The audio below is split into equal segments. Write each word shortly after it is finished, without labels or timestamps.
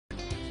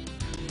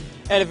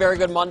And a very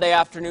good Monday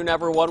afternoon,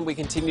 everyone. We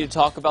continue to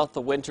talk about the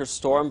winter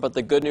storm, but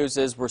the good news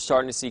is we're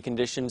starting to see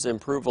conditions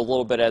improve a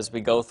little bit as we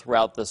go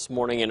throughout this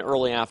morning and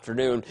early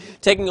afternoon.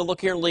 Taking a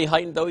look here in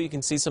Lehighton, though, you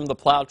can see some of the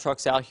plow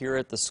trucks out here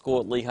at the school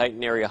at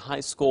Lehighton Area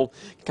High School,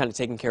 kind of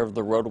taking care of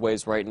the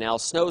roadways right now.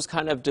 Snow's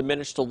kind of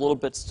diminished a little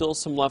bit, still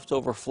some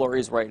leftover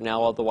flurries right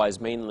now,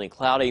 otherwise mainly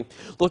cloudy.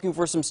 Looking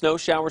for some snow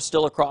showers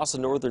still across the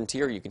northern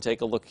tier. You can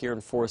take a look here in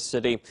Forest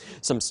City.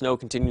 Some snow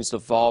continues to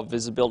fall.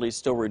 Visibility is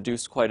still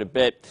reduced quite a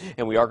bit,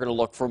 and we are going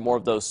to look for more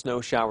of those snow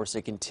showers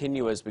to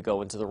continue as we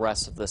go into the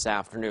rest of this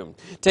afternoon.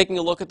 Taking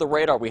a look at the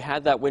radar, we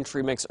had that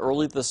wintry mix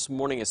early this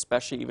morning,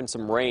 especially even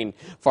some rain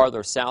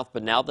farther south,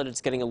 but now that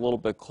it's getting a little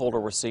bit colder,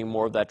 we're seeing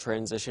more of that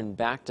transition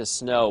back to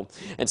snow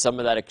and some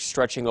of that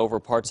stretching over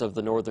parts of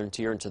the northern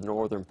tier into the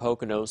northern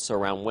Poconos, so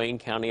around Wayne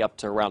County up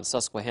to around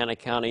Susquehanna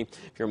County.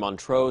 If you're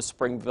Montrose,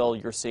 Springville,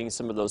 you're seeing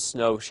some of those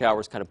snow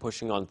showers kind of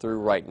pushing on through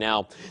right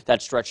now.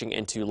 That's stretching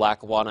into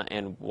Lackawanna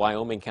and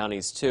Wyoming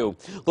counties too.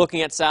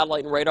 Looking at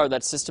satellite and radar,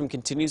 that system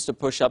continues to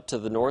push up to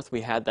the north.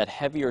 We had that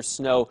heavier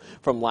snow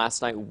from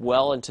last night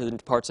well into the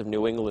parts of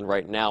New England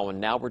right now, and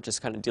now we're just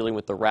kind of dealing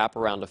with the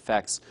wraparound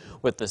effects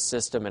with the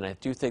system, and I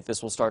do think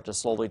this will start to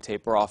slowly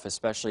taper off,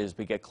 especially as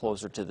we get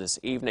closer to this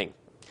evening.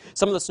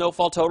 Some of the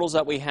snowfall totals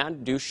that we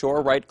had: Dew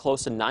Shore right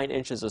close to 9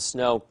 inches of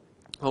snow.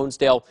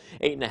 Honesdale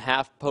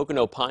 8.5,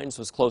 Pocono Pines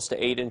was close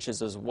to 8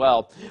 inches as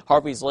well.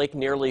 Harvey's Lake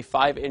nearly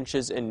 5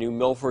 inches, in New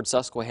Milford,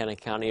 Susquehanna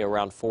County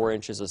around 4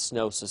 inches of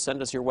snow. So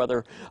send us your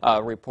weather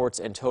reports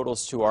and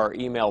totals to our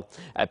email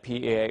at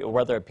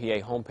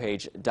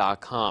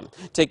PAHomepage.com.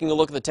 Taking a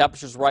look at the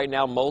temperatures right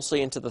now, mostly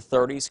into the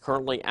 30s,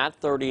 currently at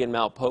 30 in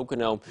Mount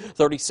Pocono,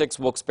 36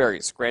 Wilkes-Barre.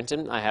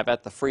 Scranton, I have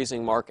at the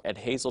freezing mark at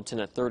Hazleton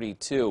at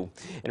 32,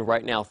 and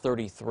right now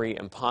 33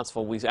 in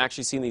Pottsville. We've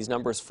actually seen these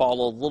numbers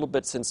fall a little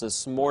bit since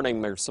this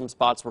morning. Some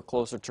spots were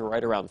closer to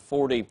right around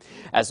 40.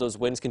 As those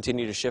winds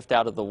continue to shift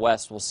out of the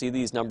west, we'll see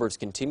these numbers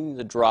continue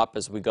to drop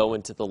as we go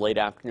into the late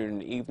afternoon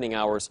and evening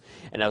hours.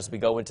 And as we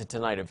go into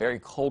tonight, a very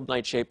cold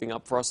night shaping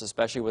up for us,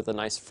 especially with a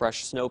nice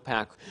fresh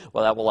snowpack.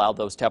 Well, that will allow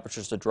those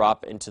temperatures to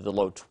drop into the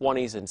low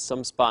 20s, and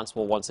some spots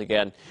will once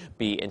again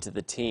be into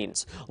the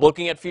teens.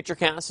 Looking at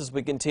futurecasts as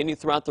we continue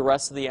throughout the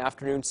rest of the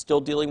afternoon, still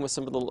dealing with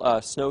some of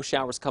the snow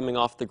showers coming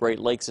off the Great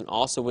Lakes, and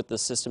also with the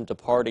system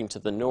departing to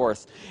the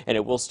north, and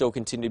it will still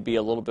continue to be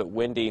a little bit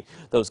windy.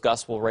 Those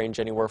gusts will range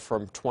anywhere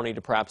from 20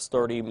 to perhaps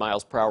 30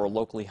 miles per hour,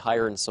 locally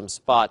higher in some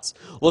spots.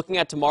 Looking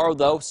at tomorrow,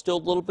 though, still a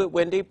little bit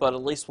windy, but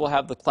at least we'll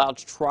have the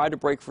clouds try to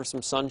break for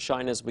some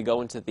sunshine as we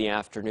go into the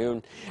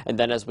afternoon. And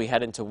then as we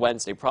head into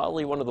Wednesday,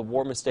 probably one of the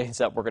warmest days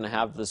that we're going to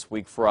have this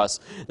week for us.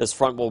 This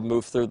front will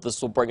move through.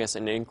 This will bring us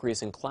an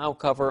increase in cloud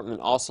cover, and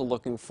also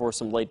looking for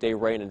some late day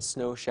rain and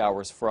snow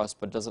showers for us,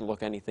 but doesn't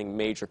look anything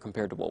major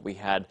compared to what we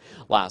had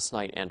last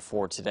night and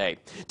for today.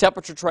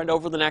 Temperature trend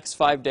over the next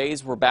 5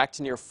 days, we're back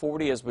to near 40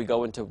 as we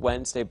go into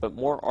Wednesday, but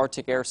more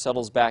Arctic air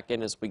settles back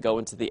in as we go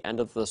into the end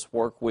of this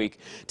work week.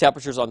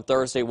 Temperatures on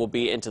Thursday will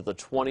be into the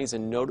 20s,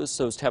 and notice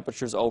those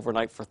temperatures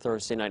overnight for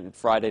Thursday night and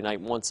Friday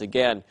night once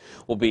again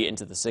will be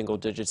into the single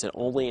digits and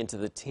only into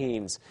the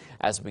teens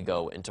as we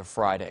go into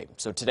Friday.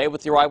 So today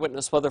with your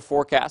eyewitness weather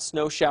forecast,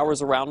 snow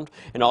showers around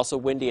and also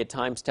windy at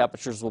times.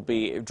 Temperatures will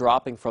be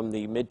dropping from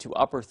the mid to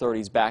upper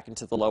 30s back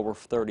into the lower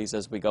 30s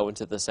as we go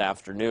into this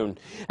afternoon.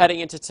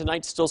 Heading into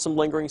tonight, still some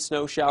lingering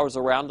snow showers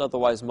around,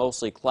 otherwise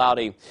mostly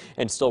cloudy,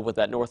 and still with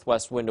that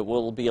northwest wind, it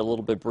will be a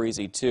little bit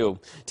breezy too.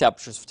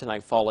 Temperatures for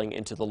tonight falling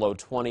into the low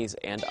 20s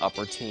and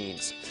upper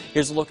teens.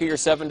 Here's a look at your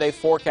 7-day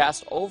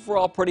forecast.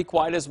 Overall pretty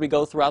quiet as we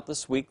go throughout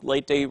this week.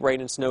 Late day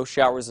rain and snow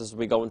showers as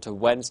we go into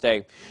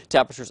Wednesday.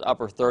 Temperatures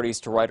upper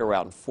 30s to right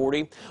around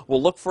 40.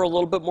 We'll look for a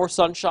little bit more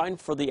sunshine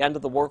for the end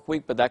of the work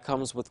week, but that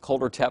comes with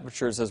colder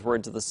temperatures as we're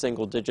into the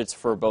single digits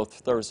for both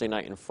Thursday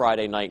night and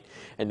Friday night,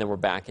 and then we're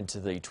back into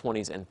the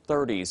 20s and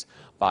 30s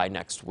by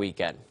next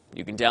weekend.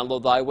 You can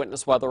download the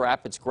Eyewitness Weather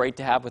app. It's great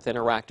to have with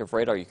interactive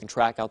radar. You can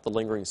track out the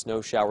lingering snow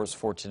showers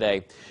for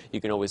today. You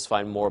can always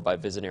find more by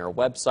visiting our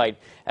website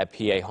at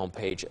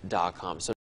PAHomepage.com.